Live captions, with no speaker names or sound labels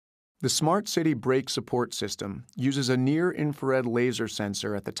The Smart City Brake Support System uses a near-infrared laser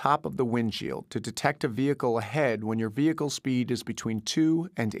sensor at the top of the windshield to detect a vehicle ahead when your vehicle speed is between 2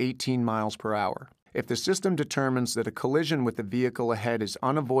 and 18 miles per hour. If the system determines that a collision with the vehicle ahead is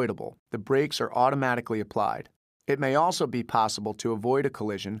unavoidable, the brakes are automatically applied. It may also be possible to avoid a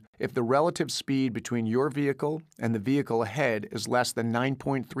collision if the relative speed between your vehicle and the vehicle ahead is less than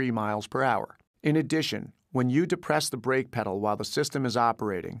 9.3 miles per hour. In addition, when you depress the brake pedal while the system is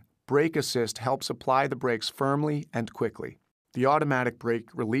operating, Brake Assist helps apply the brakes firmly and quickly. The automatic brake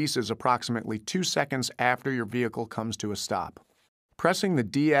releases approximately 2 seconds after your vehicle comes to a stop. Pressing the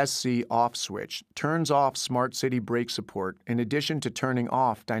DSC off switch turns off Smart City brake support in addition to turning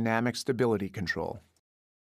off dynamic stability control.